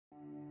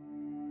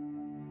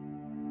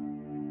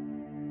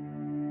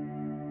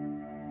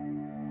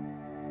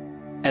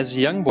As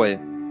a young boy,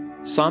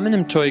 Simon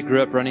Mtuy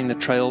grew up running the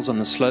trails on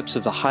the slopes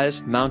of the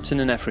highest mountain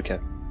in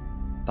Africa,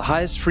 the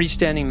highest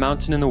freestanding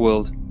mountain in the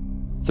world,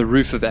 the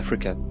Roof of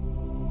Africa.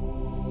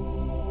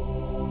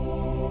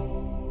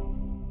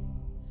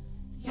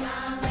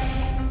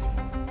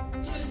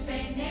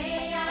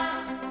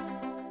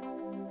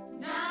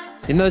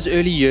 In those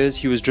early years,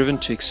 he was driven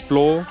to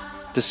explore,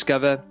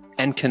 discover,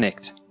 and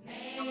connect.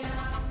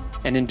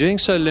 And in doing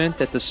so, learnt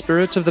that the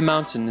spirit of the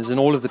mountain is in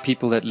all of the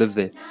people that live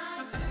there.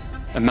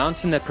 A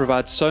mountain that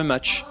provides so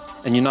much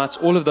and unites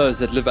all of those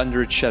that live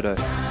under its shadow.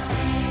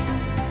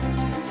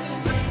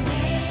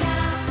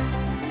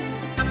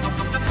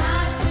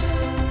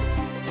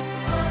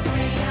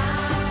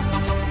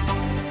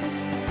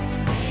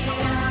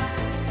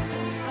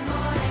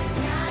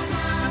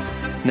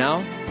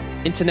 Now,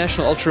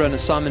 international ultra-runner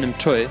Simon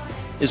Mtuy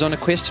is on a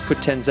quest to put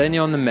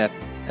Tanzania on the map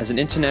as an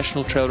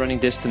international trail running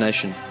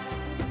destination,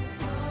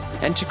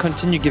 and to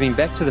continue giving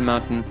back to the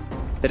mountain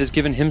that has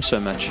given him so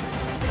much.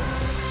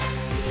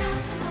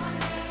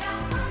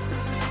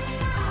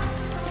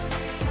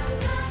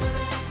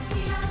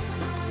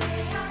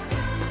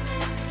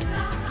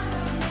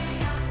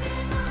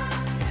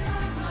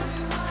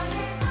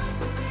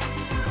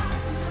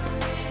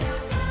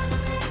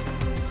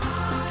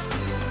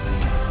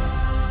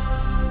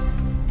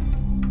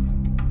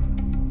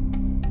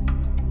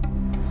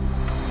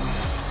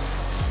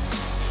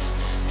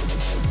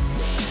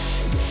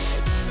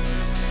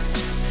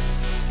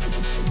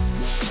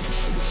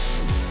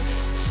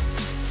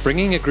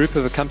 Bringing a group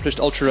of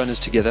accomplished ultra-runners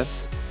together,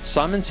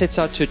 Simon sets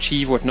out to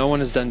achieve what no one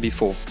has done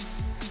before.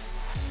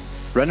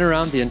 Run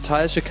around the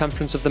entire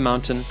circumference of the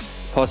mountain,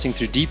 passing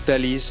through deep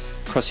valleys,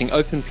 crossing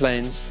open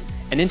plains,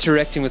 and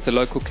interacting with the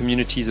local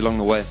communities along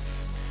the way.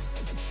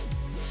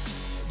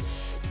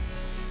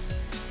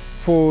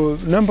 For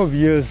a number of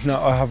years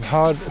now, I have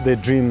had the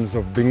dreams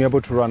of being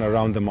able to run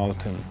around the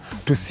mountain,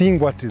 to seeing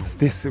what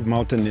this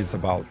mountain is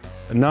about.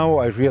 And now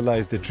I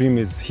realize the dream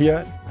is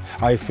here.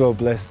 I feel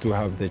blessed to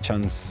have the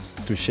chance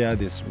to share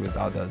this with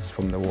others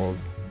from the world.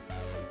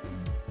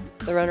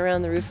 The Run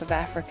Around the Roof of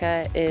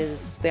Africa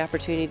is the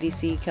opportunity to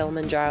see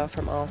Kilimanjaro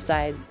from all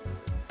sides.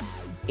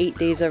 8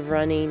 days of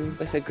running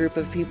with a group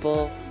of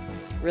people,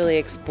 really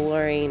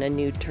exploring a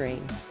new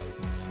terrain.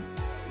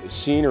 The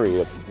scenery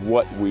of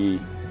what we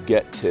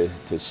get to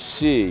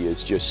see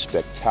is just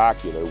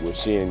spectacular. We're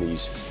seeing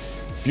these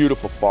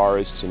beautiful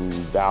forests and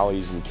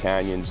valleys and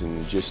canyons,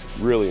 and just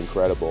really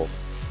incredible.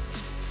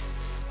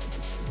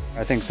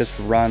 I think this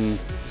run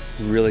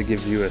really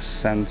gives you a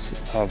sense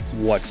of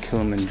what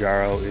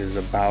Kilimanjaro is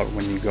about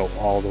when you go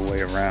all the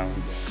way around.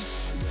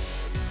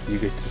 You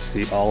get to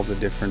see all the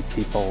different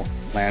people,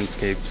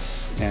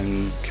 landscapes,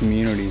 and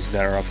communities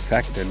that are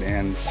affected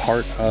and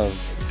part of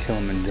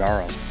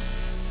Kilimanjaro.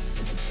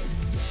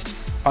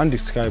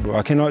 Undescribable.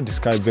 I cannot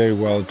describe very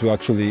well to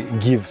actually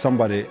give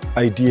somebody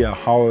idea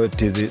how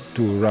it is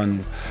to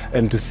run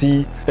and to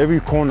see every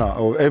corner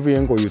or every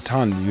angle you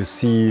turn, you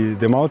see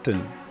the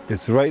mountain.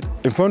 It's right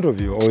in front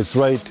of you, or it's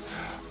right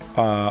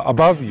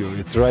above you.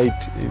 It's right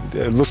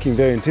looking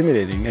very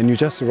intimidating, and you're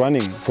just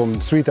running from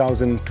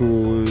 3,000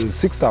 to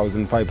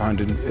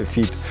 6,500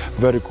 feet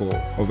vertical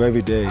of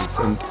every day,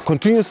 and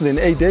continuously in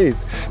 8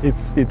 days.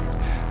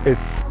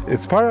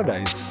 It's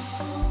paradise.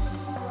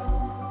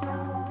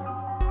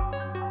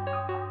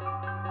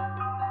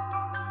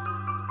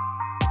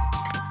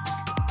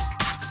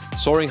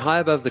 Soaring high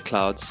above the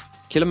clouds,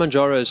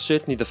 Kilimanjaro is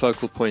certainly the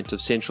focal point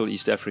of Central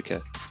East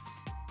Africa,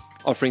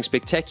 offering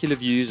spectacular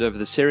views over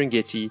the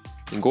Serengeti,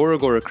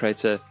 Ngorongoro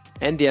Crater,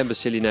 and the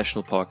Amboseli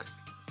National Park.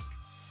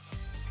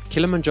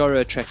 Kilimanjaro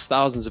attracts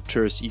thousands of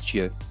tourists each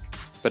year,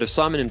 but if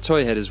Simon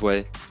Mtuy had his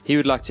way, he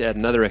would like to add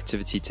another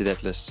activity to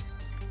that list.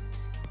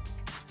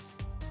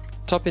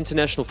 Top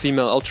international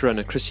female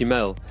ultrarunner Chrissy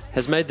Mail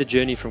has made the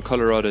journey from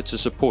Colorado to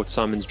support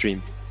Simon's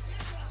dream.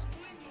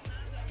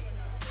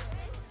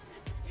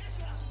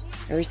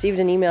 I received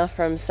an email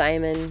from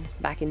Simon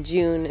back in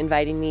June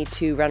inviting me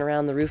to run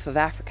around the Roof of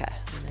Africa.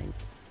 And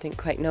I didn't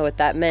quite know what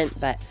that meant,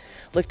 but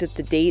looked at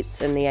the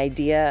dates and the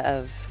idea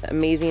of the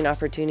amazing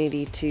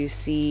opportunity to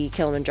see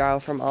Kilimanjaro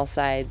from all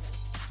sides,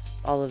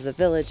 all of the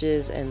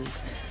villages and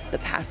the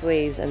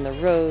pathways and the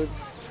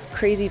roads,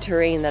 crazy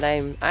terrain that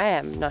I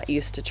am not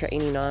used to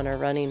training on or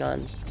running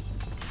on.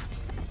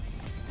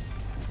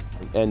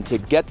 And to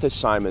get to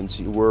Simon's,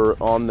 we're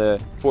on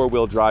the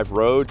four-wheel drive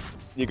road.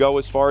 You go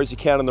as far as you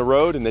can on the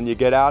road, and then you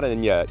get out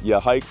and you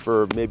hike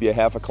for maybe a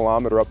half a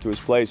kilometer up to his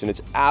place, and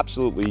it's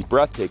absolutely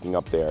breathtaking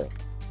up there.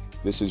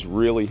 This is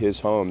really his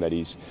home that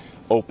he's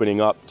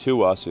opening up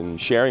to us and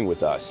sharing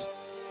with us.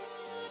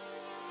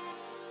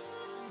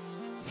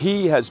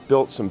 He has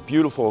built some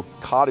beautiful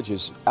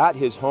cottages at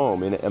his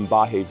home in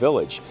Mbahe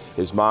village.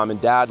 His mom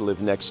and dad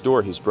live next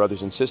door. His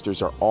brothers and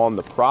sisters are on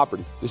the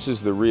property. This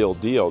is the real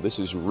deal. This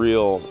is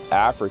real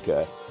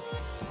Africa.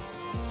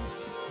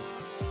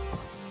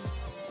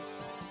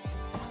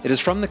 It is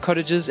from the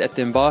cottages at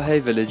the Mbahe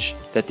village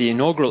that the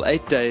inaugural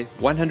 8-day,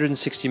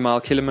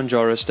 160-mile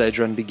Kilimanjaro stage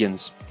run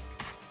begins.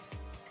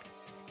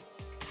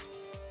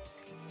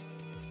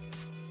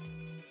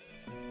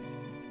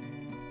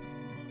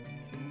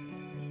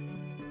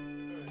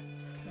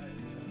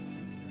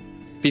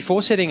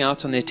 Before setting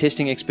out on their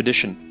testing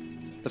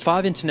expedition, the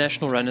 5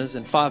 international runners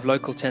and 5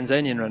 local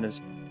Tanzanian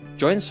runners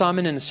joined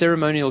Simon in a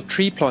ceremonial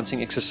tree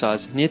planting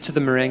exercise near to the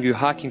Marangu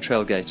hiking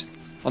trail gate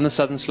on the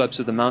southern slopes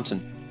of the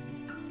mountain.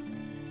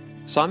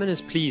 Simon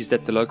is pleased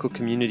that the local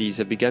communities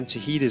have begun to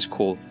heed his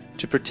call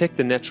to protect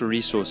the natural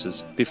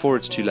resources before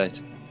it's too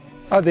late.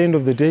 At the end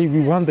of the day, we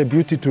want the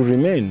beauty to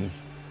remain.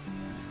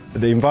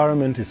 The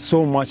environment is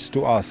so much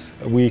to us.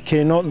 We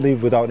cannot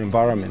live without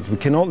environment. We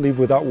cannot live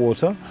without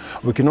water.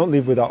 We cannot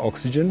live without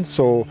oxygen.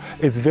 So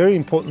it's very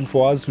important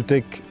for us to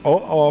take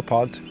all our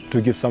part to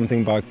give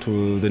something back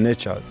to the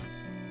natures.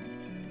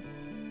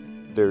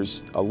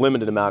 There's a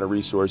limited amount of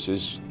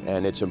resources,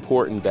 and it's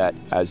important that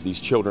as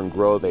these children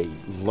grow, they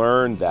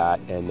learn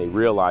that and they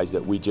realize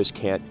that we just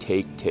can't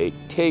take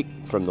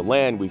from the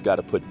land. We've got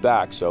to put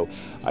back. So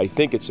I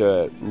think it's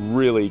a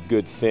really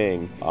good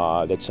thing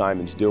that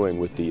Simon's doing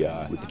with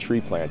the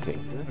tree planting.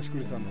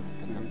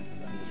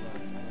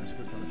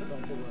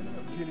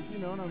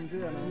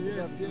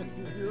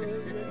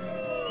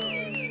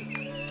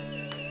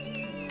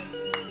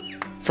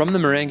 From the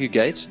Marangu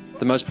Gate,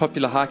 the most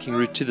popular hiking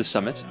route to the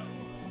summit,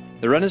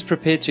 the runners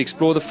prepared to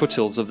explore the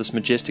foothills of this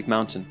majestic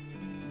mountain.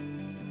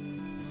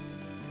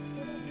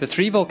 The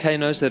 3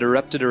 volcanoes that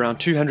erupted around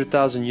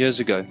 200,000 years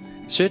ago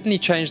certainly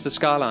changed the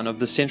skyline of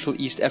the Central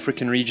East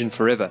African region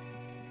forever.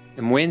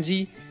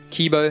 Mwenzi,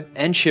 Kibo,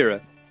 and Shira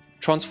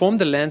transformed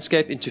the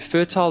landscape into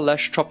fertile,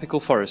 lush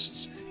tropical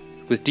forests,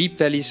 with deep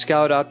valleys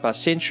scoured out by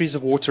centuries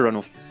of water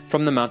runoff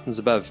from the mountains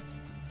above.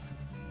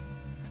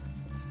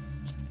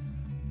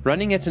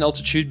 Running at an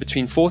altitude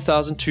between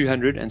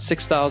 4,200 and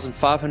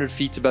 6,500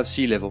 feet above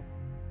sea level,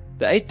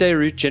 the 8-day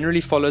route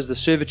generally follows the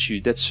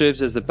servitude that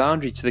serves as the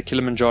boundary to the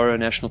Kilimanjaro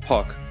National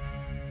Park.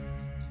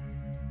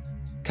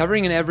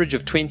 Covering an average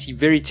of 20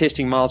 very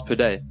testing miles per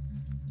day,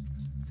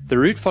 the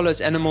route follows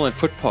animal and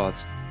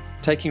footpaths,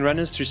 taking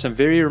runners through some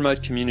very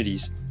remote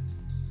communities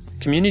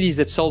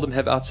that seldom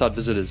have outside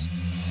visitors.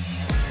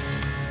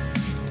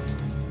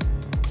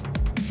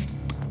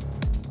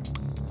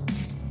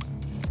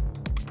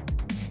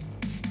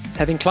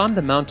 Having climbed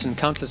the mountain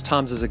countless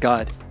times as a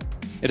guide,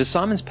 it is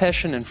Simon's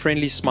passion and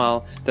friendly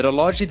smile that are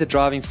largely the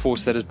driving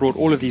force that has brought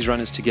all of these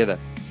runners together,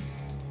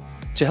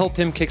 to help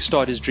him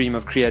kickstart his dream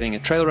of creating a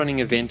trail running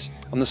event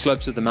on the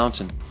slopes of the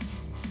mountain.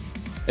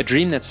 A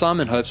dream that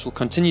Simon hopes will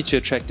continue to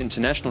attract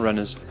international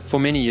runners for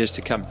many years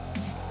to come.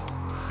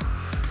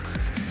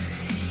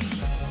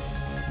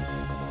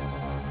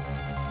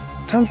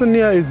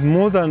 Tanzania is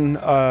more than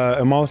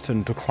a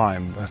mountain to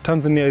climb.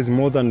 Tanzania is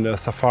more than a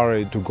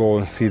safari to go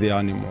and see the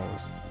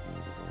animals.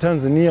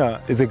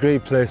 Tanzania is a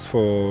great place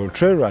for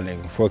trail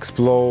running, for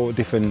explore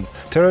different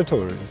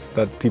territories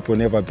that people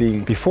never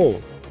been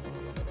before.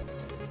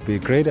 It'd be a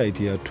great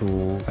idea to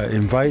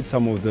invite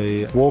some of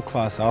the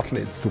world-class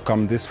athletes to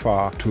come this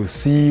far to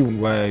see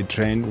where I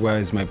train,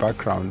 where is my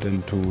background,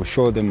 and to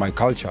show them my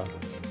culture.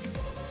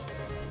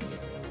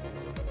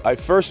 I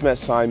first met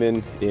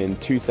Simon in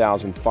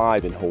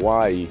 2005 in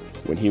Hawaii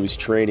when he was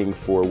training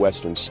for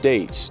Western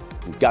States.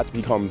 We got to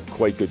become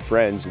quite good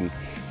friends, and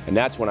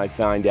that's when I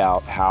found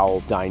out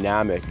how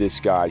dynamic this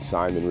guy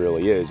Simon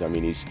really is. I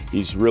mean,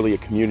 he's really a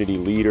community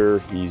leader.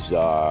 He's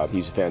a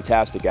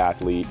fantastic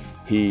athlete.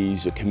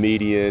 He's a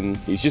comedian.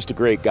 He's just a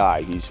great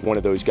guy. He's one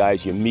of those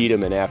guys you meet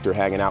him, and after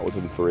hanging out with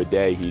him for a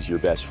day, he's your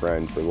best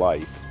friend for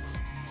life.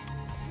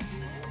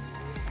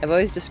 I've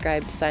always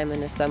described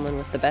Simon as someone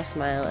with the best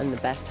smile and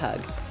the best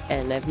hug.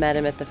 And I've met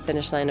him at the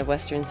finish line of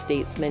Western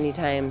States many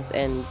times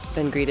and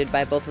been greeted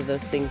by both of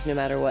those things no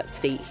matter what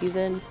state he's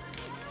in.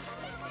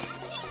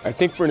 I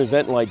think for an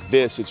event like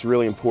this, it's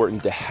really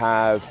important to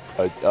have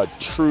a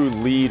true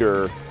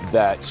leader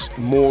that's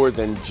more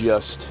than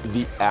just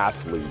the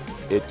athlete.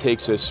 It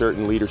takes a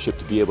certain leadership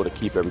to be able to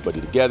keep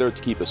everybody together,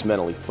 to keep us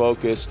mentally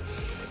focused,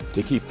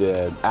 to keep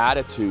the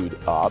attitude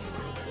up,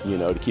 you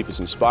know, to keep us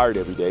inspired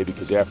every day,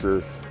 because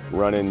after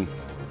running,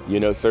 you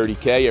know,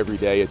 30K every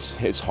day,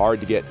 it's hard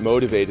to get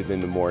motivated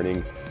in the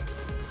morning.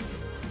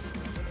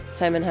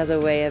 Simon has a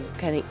way of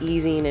kind of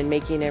easing and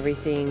making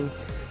everything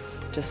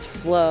just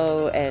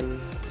flow and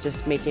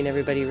just making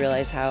everybody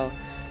realize how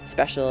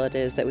special it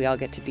is that we all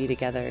get to be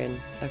together in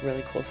a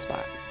really cool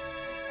spot.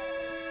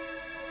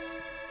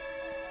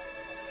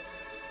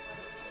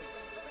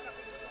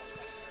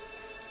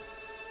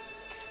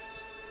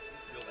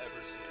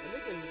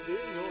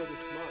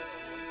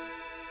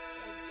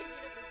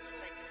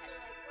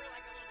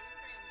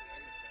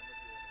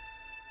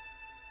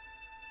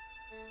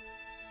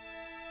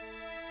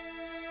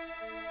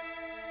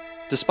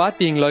 Despite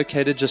being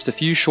located just a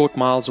few short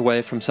miles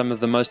away from some of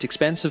the most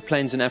expansive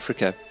plains in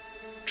Africa,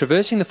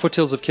 traversing the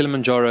foothills of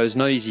Kilimanjaro is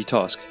no easy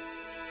task.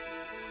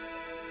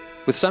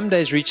 With some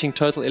days reaching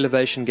total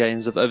elevation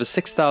gains of over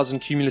 6,000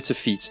 cumulative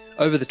feet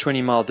over the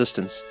 20-mile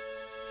distance,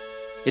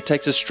 it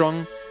takes a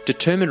strong,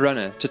 determined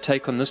runner to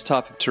take on this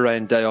type of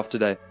terrain day after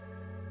day.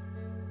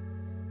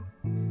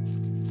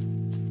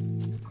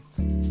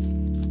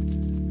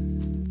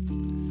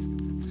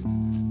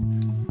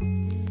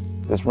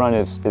 This run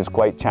is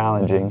quite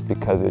challenging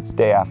because it's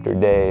day after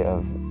day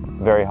of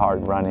very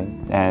hard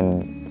running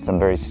and some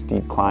very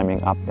steep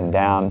climbing up and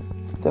down.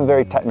 It's a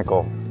very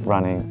technical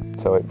running,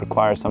 so it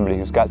requires somebody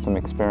who's got some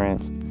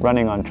experience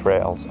running on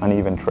trails,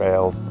 uneven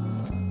trails.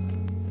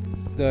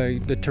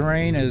 The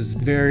terrain is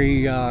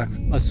very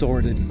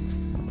assorted.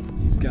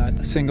 You've got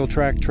a single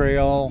track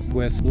trail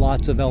with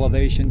lots of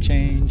elevation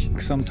change.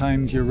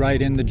 Sometimes you're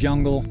right in the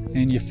jungle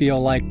and you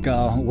feel like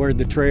where'd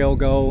the trail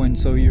go, and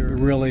so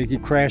you're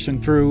crashing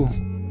through.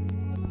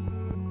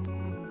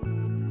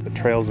 The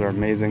trails are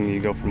amazing. You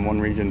go from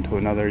one region to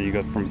another. You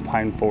go from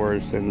pine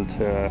forest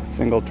into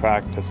single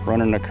track to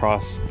running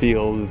across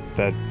fields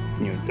that,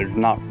 there's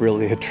not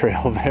really a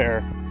trail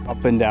there.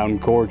 Up and down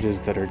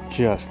gorges that are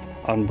just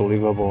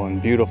unbelievable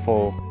and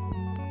beautiful.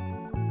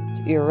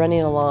 You're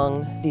running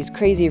along these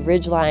crazy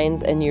ridge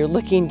lines and you're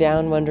looking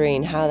down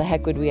wondering how the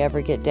heck would we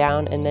ever get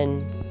down, and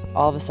then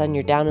all of a sudden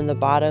you're down in the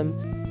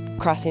bottom,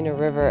 crossing a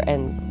river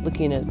and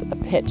looking at a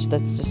pitch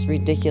that's just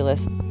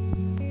ridiculous.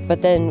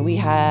 But then we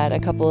had a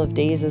couple of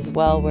days as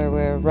well where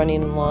we're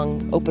running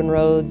along open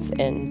roads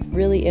and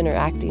really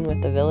interacting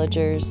with the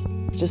villagers,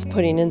 just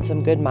putting in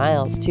some good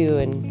miles too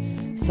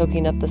and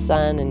soaking up the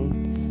sun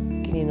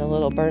and getting a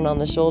little burn on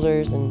the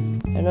shoulders.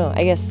 And I don't know,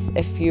 I guess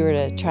if you were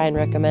to try and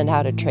recommend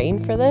how to train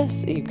for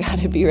this, you've got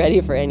to be ready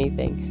for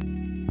anything.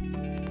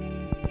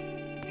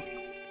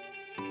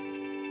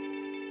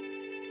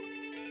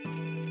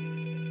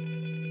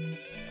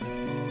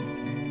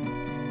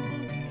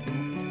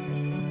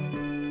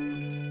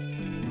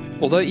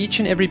 Although each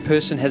and every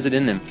person has it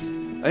in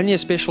them, only a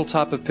special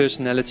type of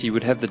personality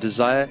would have the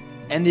desire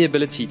and the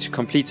ability to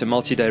complete a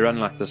multi-day run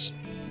like this.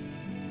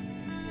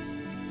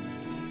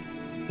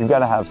 You've got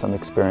to have some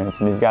experience,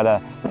 and you've got to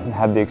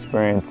have the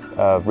experience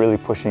of really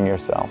pushing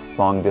yourself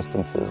long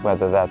distances,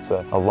 whether that's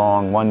a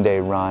long one-day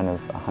run of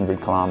 100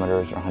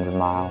 kilometers or 100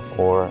 miles,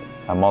 or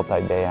a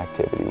multi-day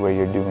activity where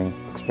you're doing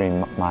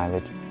extreme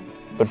mileage.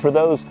 But for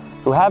those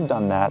who have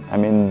done that, I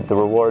mean, the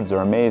rewards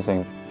are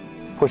amazing.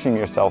 Pushing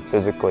yourself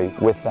physically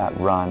with that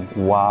run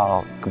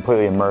while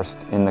completely immersed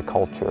in the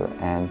culture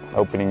and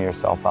opening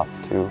yourself up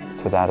to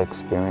that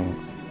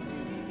experience.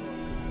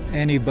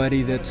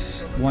 Anybody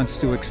that wants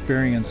to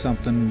experience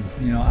something,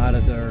 out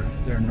of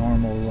their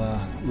normal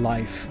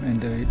life, and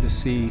to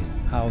see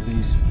how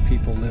these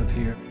people live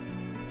here.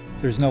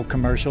 There's no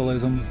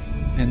commercialism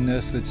in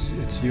this.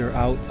 It's you're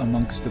out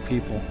amongst the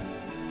people.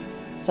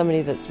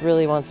 Somebody that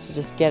really wants to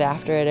just get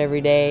after it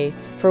every day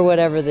for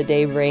whatever the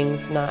day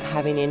brings, not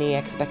having any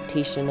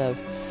expectation of,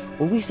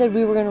 well, we said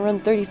we were going to run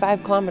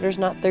 35 kilometers,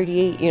 not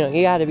 38.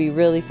 You got to be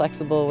really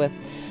flexible with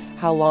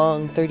how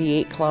long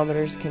 38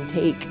 kilometers can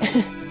take.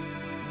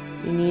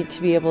 You need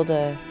to be able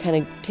to kind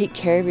of take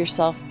care of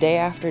yourself day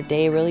after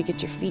day, really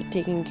get your feet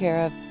taken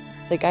care of.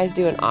 The guys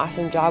do an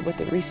awesome job with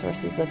the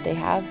resources that they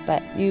have,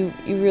 but you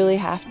really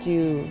have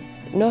to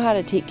know how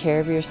to take care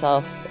of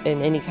yourself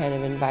in any kind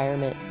of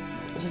environment.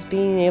 Just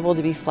being able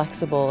to be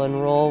flexible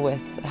and roll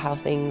with how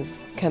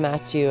things come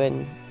at you,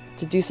 and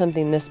to do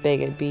something this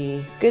big, it'd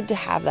be good to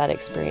have that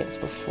experience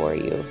before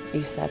you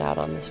set out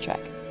on this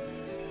trek.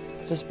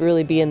 Just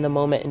really be in the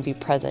moment and be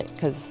present,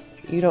 because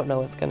you don't know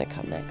what's going to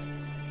come next.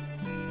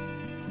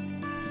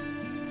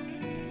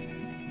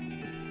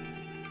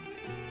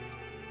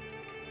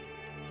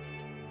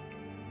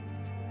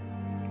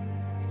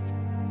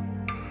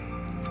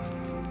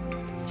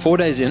 "4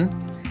 days in,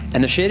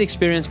 and the shared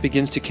experience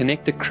begins to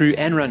connect the crew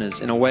and runners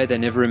in a way they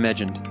never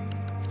imagined.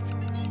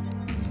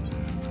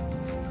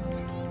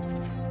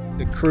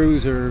 The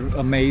crews are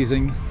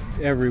amazing.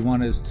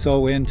 Everyone is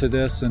so into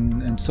this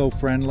and so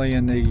friendly,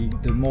 and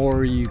the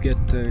more you get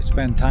to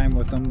spend time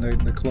with them,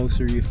 the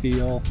closer you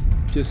feel.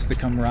 Just the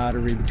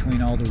camaraderie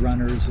between all the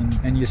runners,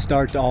 and you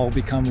start to all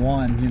become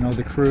one,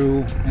 the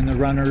crew and the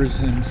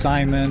runners and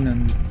Simon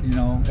and,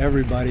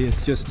 everybody.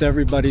 It's just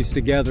everybody's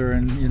together,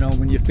 and,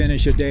 when you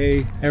finish a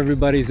day,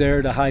 everybody's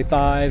there to high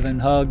five and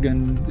hug,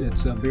 and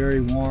it's a very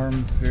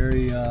warm,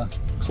 very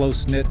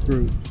close-knit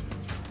group.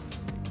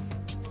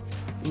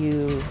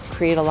 You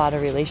create a lot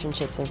of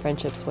relationships and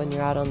friendships when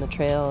you're out on the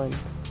trail, and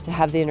to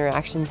have the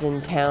interactions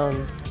in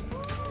town.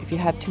 If you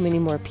have too many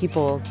more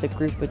people, the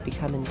group would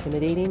become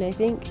intimidating, I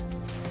think.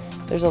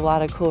 There's a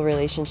lot of cool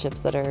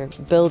relationships that are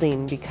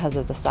building because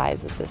of the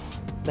size of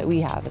this, that we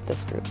have at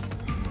this group.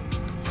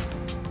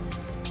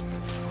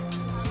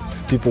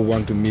 People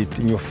want to meet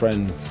new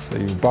friends.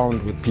 You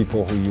bond with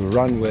people who you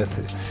run with,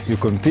 you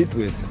compete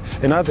with.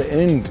 And at the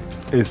end,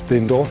 it's the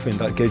endorphin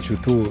that gets you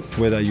through,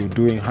 whether you're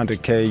doing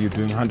 100K, you're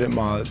doing 100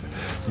 miles.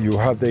 You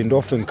have the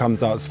endorphin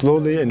comes out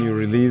slowly and you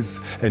release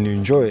and you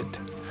enjoy it.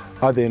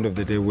 At the end of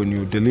the day, when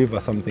you deliver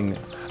something,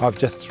 I've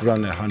just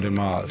run 100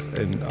 miles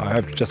and I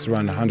have just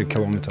run 100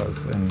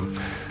 kilometers. And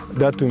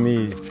that to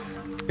me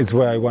is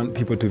where I want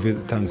people to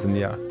visit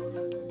Tanzania.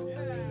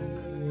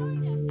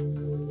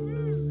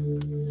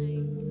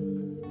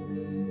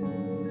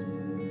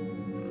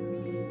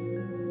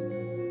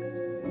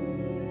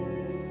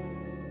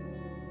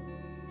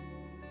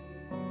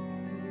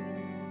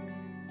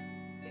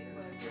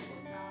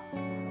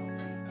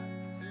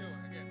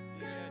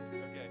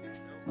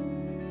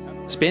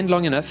 Spend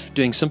long enough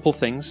doing simple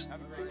things,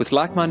 with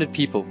like-minded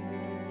people,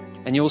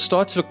 and you will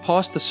start to look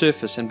past the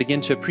surface and begin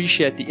to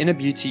appreciate the inner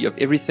beauty of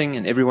everything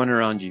and everyone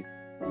around you.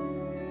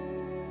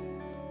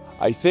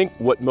 I think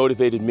what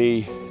motivated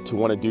me to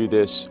want to do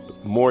this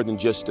more than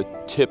just a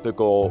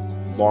typical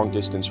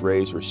long-distance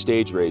race or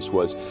stage race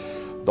was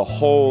the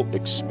whole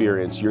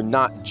experience. You're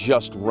not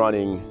just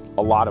running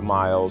a lot of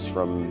miles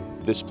from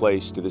this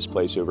place to this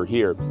place over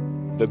here.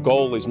 The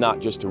goal is not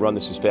just to run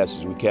this as fast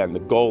as we can. The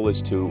goal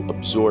is to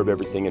absorb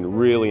everything and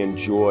really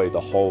enjoy the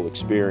whole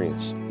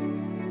experience.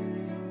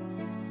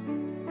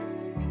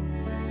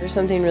 There's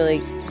something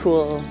really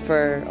cool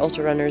for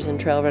ultra runners and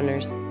trail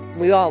runners.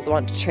 We all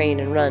want to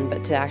train and run,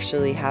 but to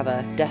actually have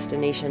a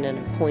destination and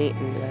a point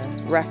and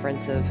a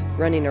reference of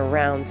running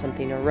around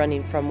something or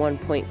running from one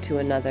point to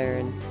another.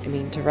 And I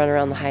mean, to run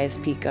around the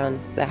highest peak on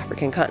the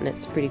African continent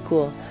is pretty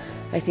cool.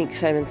 I think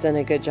Simon's done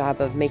a good job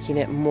of making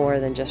it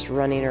more than just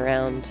running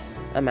around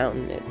a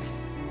mountain. It's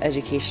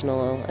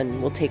educational,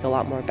 and we'll take a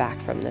lot more back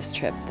from this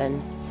trip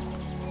than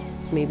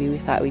maybe we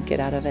thought we'd get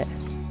out of it.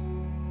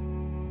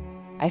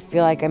 I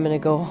feel like I'm going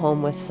to go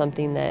home with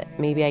something that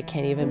maybe I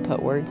can't even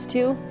put words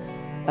to,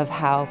 of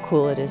how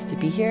cool it is to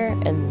be here,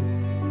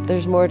 and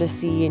there's more to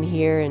see and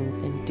hear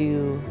and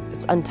do.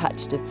 It's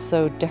untouched. It's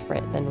so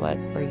different than what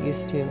we're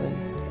used to,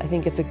 and I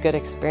think it's a good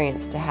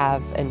experience to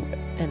have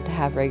and to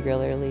have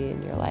regularly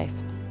in your life.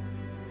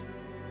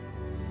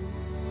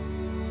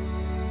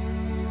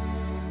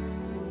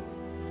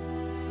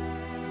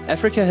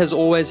 Africa has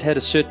always had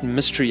a certain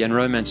mystery and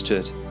romance to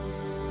it.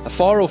 A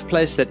far-off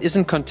place that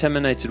isn't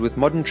contaminated with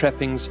modern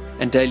trappings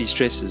and daily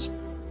stresses.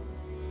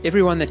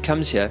 Everyone that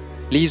comes here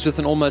leaves with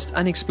an almost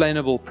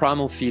unexplainable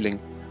primal feeling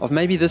of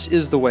maybe this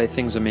is the way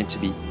things are meant to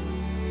be.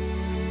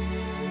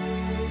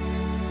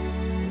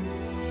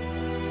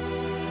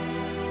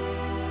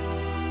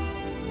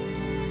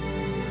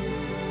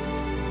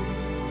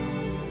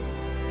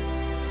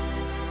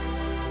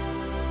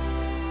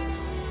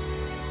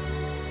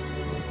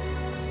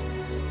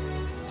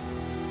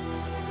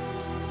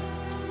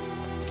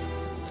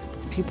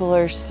 People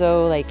are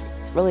so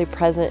really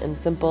present and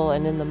simple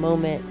and in the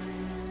moment,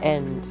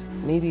 and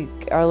maybe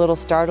are a little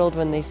startled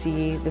when they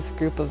see this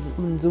group of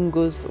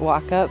Mzungus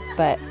walk up,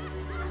 but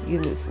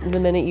the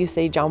minute you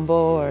say Jambo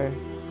or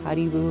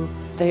Haribu,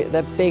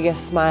 the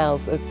biggest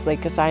smiles, it's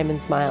like a Simon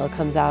smile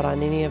comes out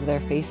on any of their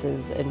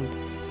faces, and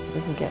it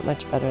doesn't get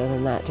much better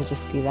than that, to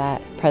just be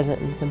that present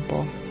and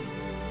simple.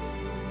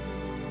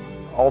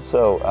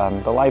 Also,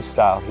 the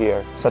lifestyle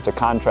here, such a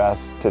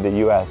contrast to the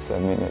U.S. I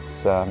mean,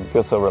 it's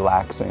feels so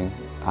relaxing.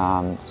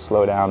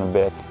 Slow down a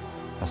bit,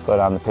 slow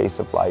down the pace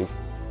of life.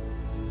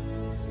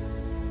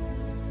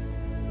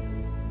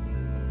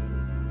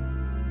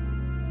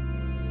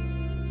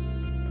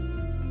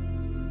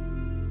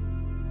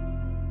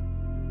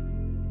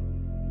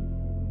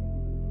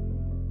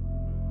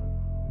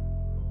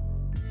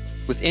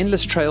 With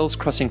endless trails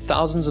crossing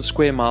thousands of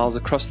square miles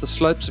across the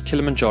slopes of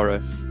Kilimanjaro,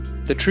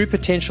 the true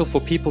potential for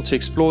people to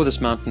explore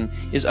this mountain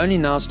is only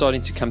now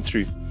starting to come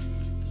through.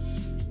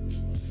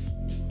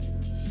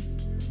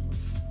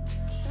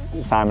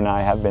 Simon and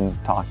I have been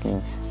talking,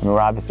 and we're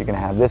obviously going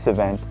to have this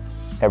event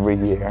every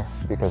year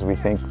because we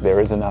think there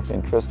is enough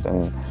interest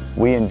and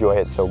we enjoy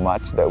it so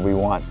much that we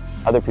want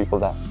other people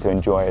to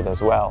enjoy it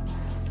as well.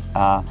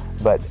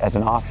 But as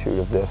an offshoot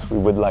of this, we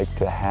would like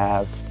to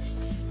have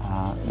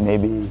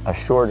maybe a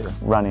shorter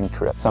running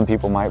trip. Some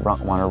people might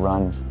want to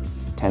run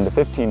 10 to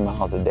 15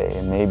 miles a day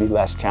and maybe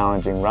less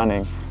challenging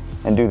running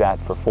and do that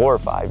for 4 or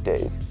 5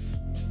 days.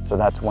 So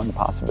that's one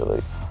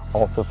possibility.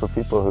 Also for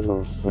people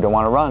who don't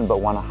want to run but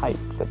want to hike,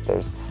 that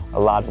there's a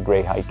lot of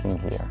great hiking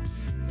here.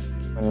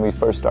 When we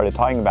first started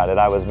talking about it,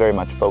 I was very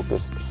much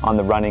focused on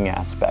the running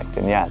aspect,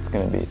 and yeah,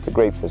 it's a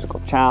great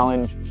physical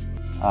challenge.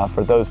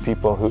 For those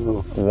people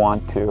who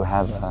want to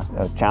have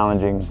a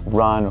challenging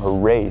run or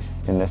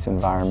race in this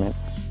environment,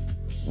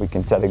 we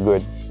can set a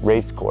good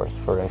race course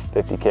for a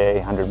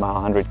 50K, 100-mile,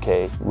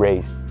 100K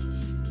race.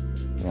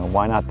 You know,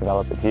 why not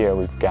develop it here?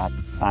 We've got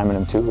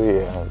Simon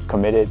Mtuy, a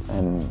committed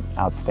and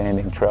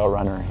outstanding trail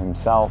runner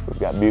himself. We've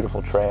got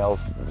beautiful trails,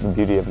 the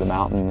beauty of the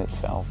mountain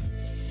itself.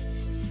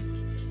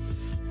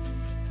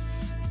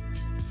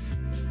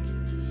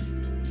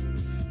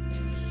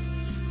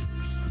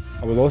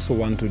 I would also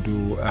want to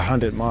do a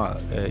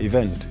 100-mile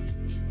event.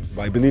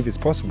 I believe it's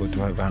possible to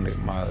have a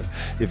 100-mile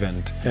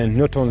event. And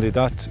not only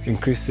that,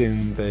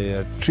 increasing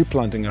the tree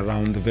planting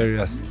around the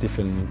various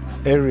different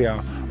areas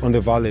on the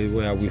valley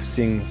where we've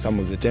seen some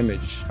of the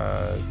damage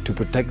to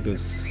protect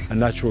those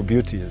natural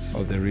beauties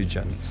of the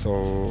region.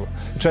 So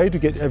try to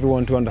get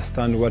everyone to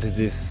understand what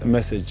this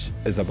message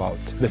is about,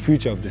 the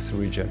future of this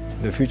region,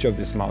 the future of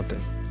this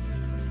mountain.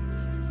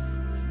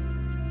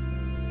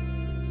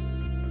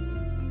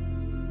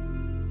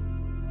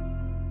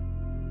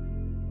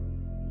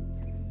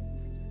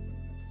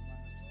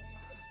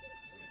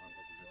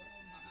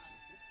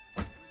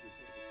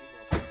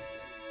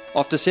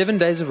 After 7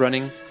 days of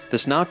running,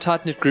 this now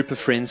tight-knit group of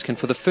friends can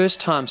for the first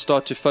time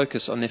start to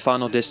focus on their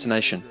final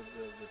destination,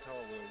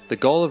 the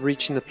goal of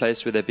reaching the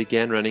place where they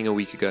began running a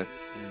week ago.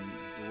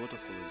 And the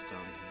waterfall is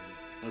down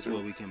here. That's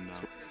where we came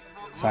down.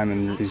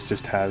 Simon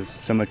just has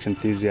so much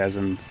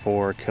enthusiasm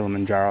for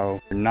Kilimanjaro,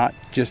 not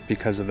just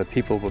because of the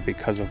people, but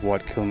because of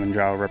what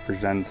Kilimanjaro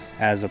represents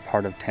as a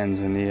part of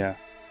Tanzania.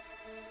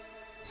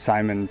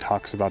 Simon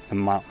talks about the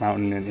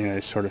mountain in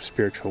a sort of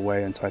spiritual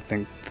way, and so I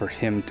think for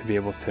him to be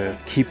able to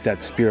keep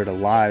that spirit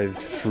alive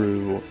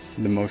through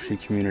the Moshi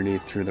community,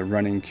 through the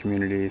running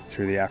community,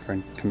 through the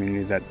African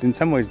community that in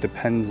some ways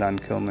depends on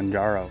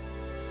Kilimanjaro.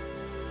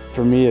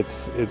 For me,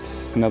 it's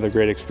another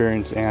great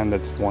experience, and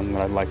it's one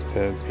that I'd like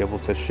to be able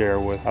to share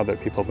with other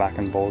people back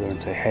in Boulder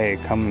and say, hey,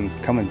 come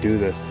and do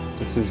this.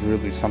 This is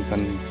really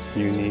something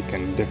unique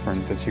and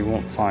different that you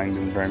won't find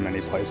in very many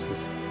places.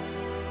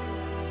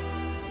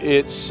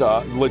 It's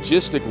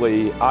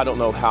logistically, I don't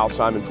know how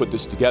Simon put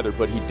this together,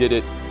 but he did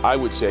it, I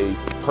would say,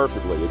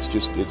 perfectly.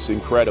 It's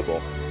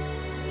incredible.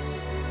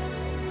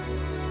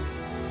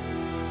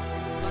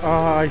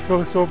 I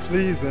feel so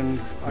pleased, and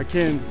I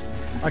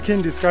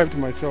can't describe to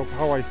myself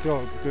how I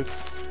feel, because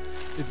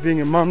it's been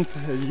a month,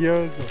 a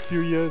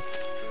few years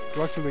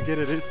to actually get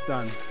it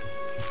done.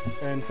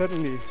 And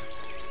certainly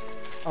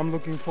I'm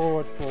looking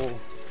forward for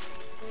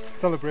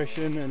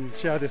celebration and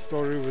share the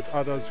story with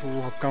others who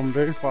have come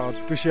very far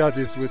to share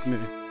this with me.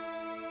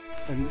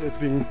 And it's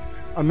been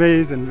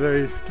amazing and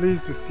very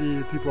pleased to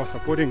see people are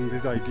supporting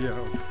this idea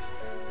of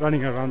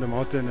running around the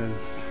mountain and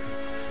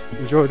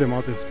enjoy the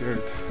mountain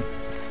spirit.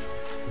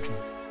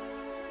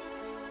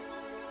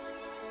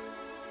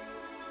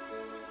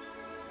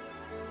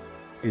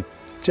 It's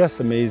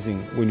just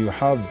amazing when you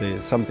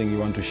have something you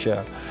want to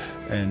share.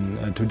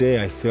 And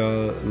today I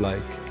feel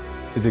like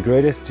it's the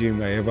greatest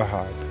dream I ever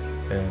had.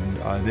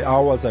 And the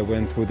hours I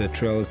went through the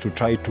trails to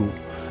try to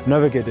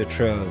navigate the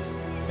trails,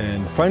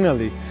 and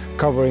finally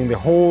covering the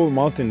whole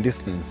mountain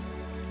distance,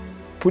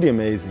 pretty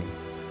amazing.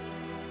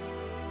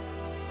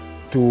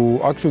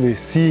 To actually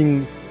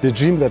seeing the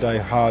dream that I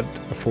had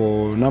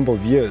for a number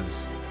of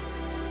years,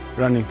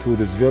 running through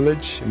this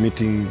village,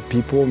 meeting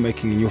people,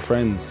 making new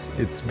friends,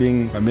 it's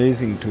been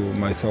amazing to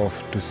myself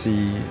to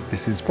see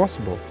this is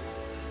possible.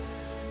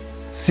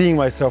 Seeing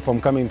myself,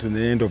 I'm coming to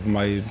the end of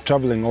my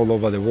traveling all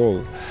over the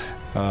world,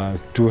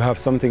 to have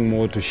something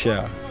more to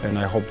share, and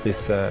I hope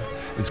this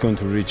is going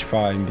to reach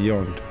far and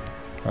beyond.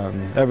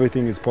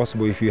 Everything is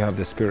possible if you have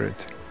the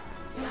spirit.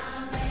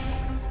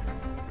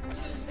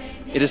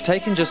 It has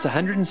taken just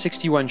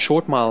 161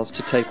 short miles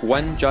to take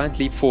one giant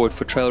leap forward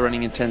for trail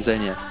running in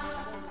Tanzania.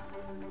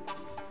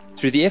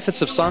 Through the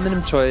efforts of Simon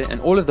Mtuy and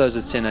all of those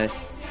at Sene,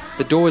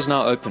 the door is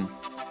now open.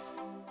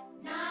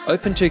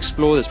 Open to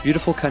explore this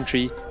beautiful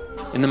country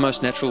in the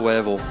most natural way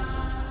of all.